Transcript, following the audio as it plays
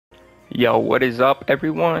Yo, what is up,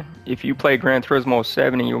 everyone? If you play Gran Turismo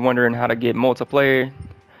 7 and you're wondering how to get multiplayer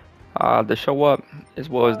to show up, as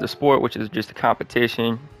well as the sport, which is just a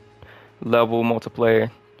competition level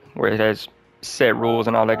multiplayer, where it has set rules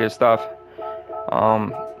and all that good stuff,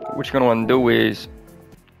 um, what you're gonna want to do is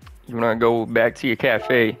you want to go back to your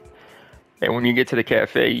cafe, and when you get to the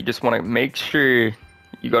cafe, you just want to make sure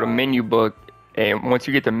you go to menu book, and once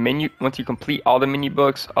you complete all the menu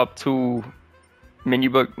books up to menu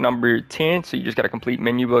book number 10, so you just got to complete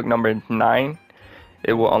menu book number 9.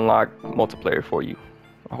 It will unlock multiplayer for you.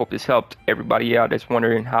 I hope this helped everybody out that's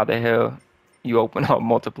wondering how the hell you open up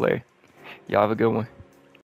multiplayer. Y'all have a good one.